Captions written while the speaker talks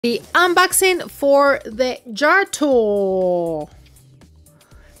The unboxing for the JARTOO.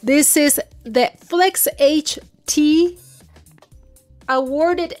 This is the FlexHT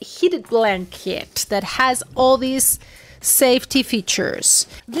awarded heated blanket that has all these safety features.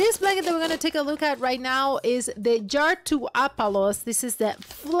 This blanket that we're going to take a look at right now is the JARTOO Apalos. This is the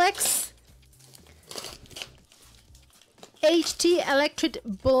FlexHT electric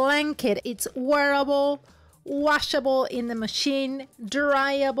blanket. It's wearable, washable in the machine,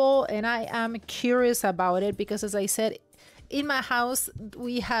 dryable, and I am curious about it because, as I said, in my house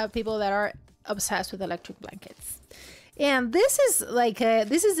we have people that are obsessed with electric blankets, and this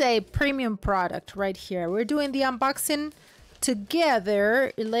is a premium product right here. We're doing the unboxing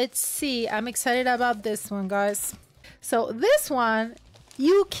together. Let's see. I'm excited about this one, guys. So this one,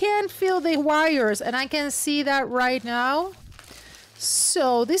 you can feel the wires, and I can see that right now.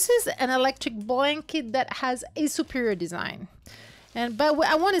 So this is an electric blanket that has a superior design, but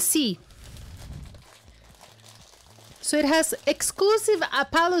I want to see. So it has exclusive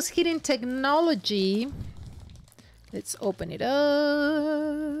Apalos heating technology. Let's open it up.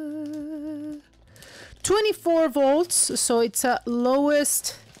 24 volts, so it's a lower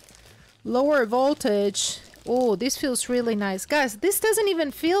voltage. Oh, this feels really nice, guys. This doesn't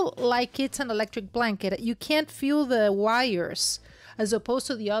even feel like it's an electric blanket. You can't feel the wires as opposed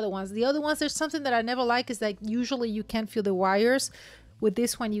to the other ones. The other ones, there's something that I never like, is that usually you can't feel the wires. With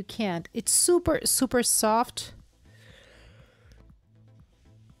this one, you can't. It's super, super soft.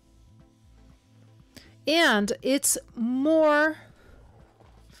 And it's more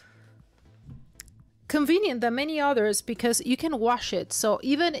convenient than many others because you can wash it. So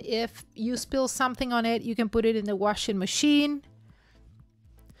even if you spill something on it, you can put it in the washing machine.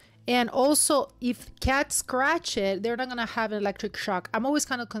 And also, if cats scratch it, they're not going to have an electric shock. I'm always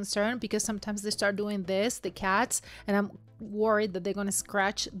kind of concerned because sometimes they start doing this, the cats, and I'm worried that they're going to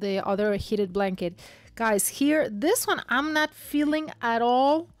scratch the other heated blanket. Guys, here, this one, I'm not feeling at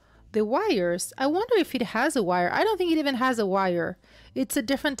all the wires. I wonder if it has a wire. I don't think it even has a wire. It's a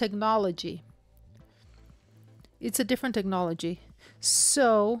different technology. It's a different technology.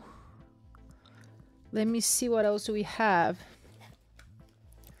 So, let me see what else we have.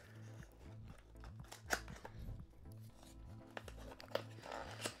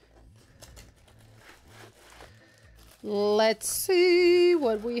 Let's see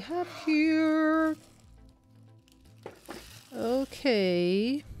what we have here.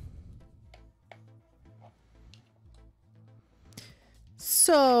 Okay.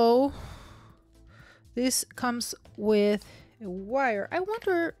 So this comes with a wire. I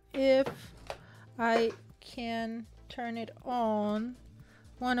wonder if I can turn it on.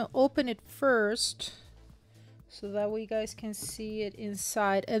 I want to open it first so that way you guys can see it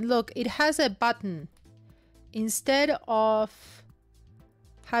inside. And look, it has a button. Instead of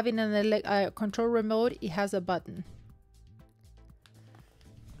having a control remote, it has a button.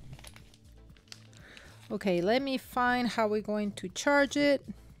 Okay, let me find how we're going to charge it.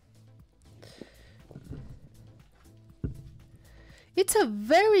 It's a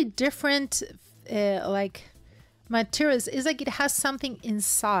very different like materials. It's like it has something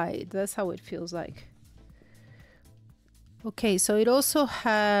inside. That's how it feels like. Okay, so it also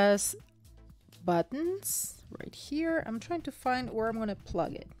has buttons right here. I'm trying to find where I'm going to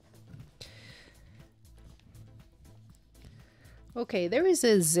plug it. Okay, there is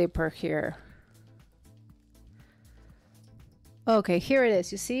a zipper here. Okay, here it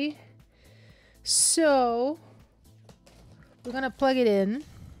is, you see? So we're gonna plug it in.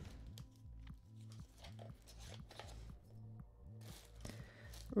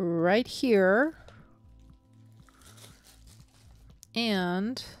 Right here.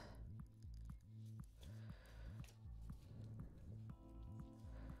 And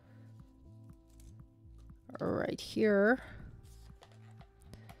right here.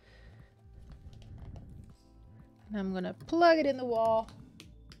 And I'm gonna plug it in the wall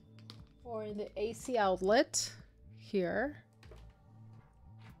or in the AC outlet here.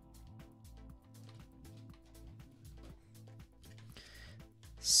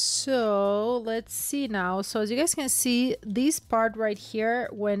 So let's see now. So as you guys can see, this part right here,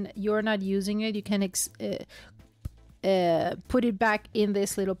 when you're not using it, you can put it back in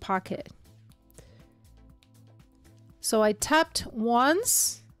this little pocket. So I tapped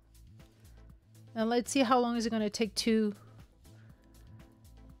once. And let's see how long is it going to take to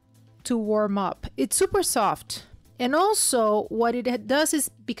warm up. It's super soft. And also what it does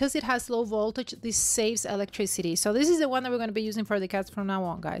is, because it has low voltage, this saves electricity. So this is the one that we're going to be using for the cats from now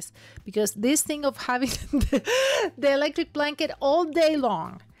on, guys. Because this thing of having the electric blanket all day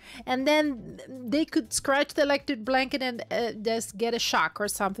long and then they could scratch the electric blanket and just get a shock or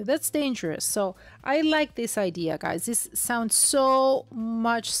something. That's dangerous. So I like this idea, guys. This sounds so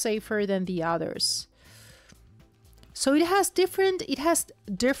much safer than the others. So it has different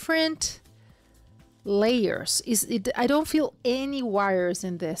layers. I don't feel any wires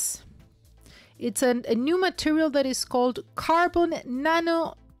in this. It's a new material that is called carbon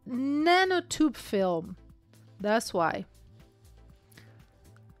nanotube film. That's why.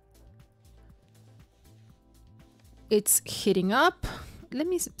 It's heating up. Let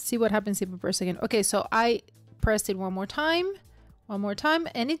me see what happens if I press again. Okay, so I pressed it one more time,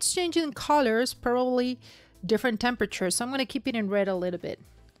 and it's changing colors, probably different temperatures. So I'm gonna keep it in red a little bit.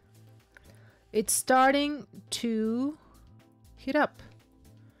 It's starting to heat up.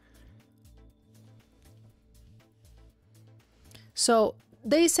 So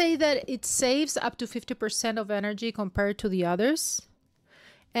they say that it saves up to 50% of energy compared to the others.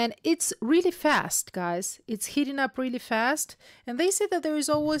 And it's really fast, guys. It's heating up really fast. And they say that there is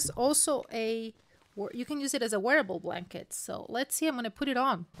always also you can use it as a wearable blanket. So let's see, I'm gonna put it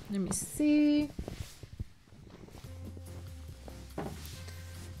on. Let me see.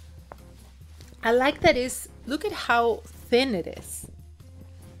 I like that look at how thin it is.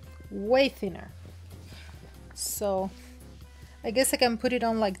 Way thinner. So I guess I can put it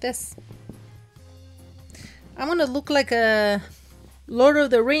on like this. I'm gonna look like a Lord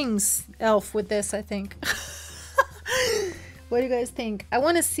of the Rings elf with this, I think. What do you guys think? I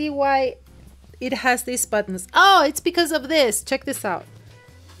want to see why it has these buttons. Oh, it's because of this. Check this out.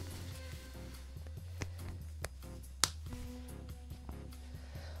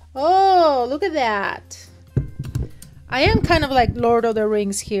 Oh, look at that. I am kind of like Lord of the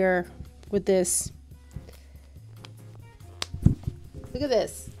Rings here with this. Look at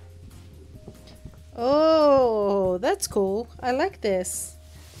this. Oh, that's cool. I like this.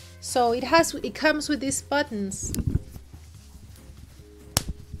 So it comes with these buttons.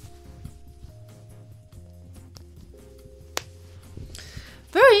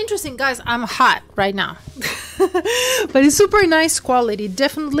 Very interesting, guys. I'm hot right now. But it's super nice quality.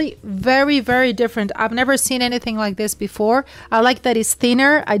 Definitely very, very different. I've never seen anything like this before. I like that it's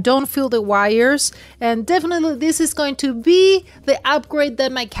thinner. I don't feel the wires. And definitely this is going to be the upgrade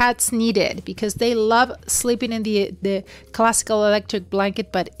that my cats needed, because they love sleeping in the classical electric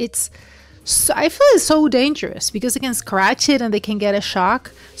blanket. But I feel it's so dangerous because they can scratch it and they can get a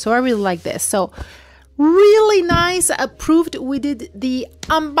shock. So I really like this. So really nice. Approved. We did the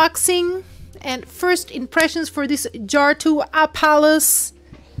unboxing and first impressions for this JARTOO Apalos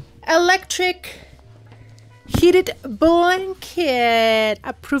electric heated blanket.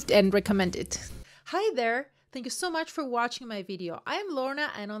 Approved and recommended. Hi there. Thank you so much for watching my video. I am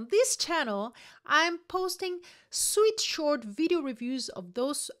Lorna, and on this channel I'm posting sweet short video reviews of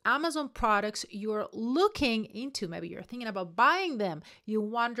those Amazon products you're looking into. Maybe you're thinking about buying them. You're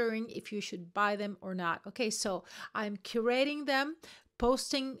wondering if you should buy them or not. Okay, so I'm curating them,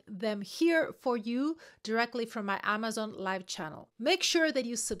 posting them here for you directly from my Amazon live channel. Make sure that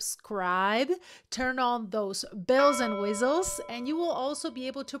you subscribe, turn on those bells and whistles, and you will also be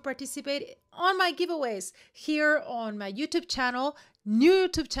able to participate on my giveaways here on my YouTube channel, new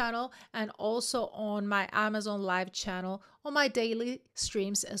YouTube channel, and also on my Amazon live channel on my daily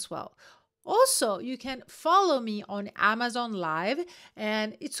streams as well. Also, you can follow me on Amazon Live,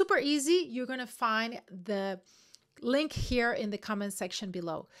 and it's super easy. You're gonna find the link here in the comment section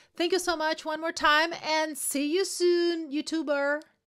below. Thank you so much one more time, and see you soon, YouTuber.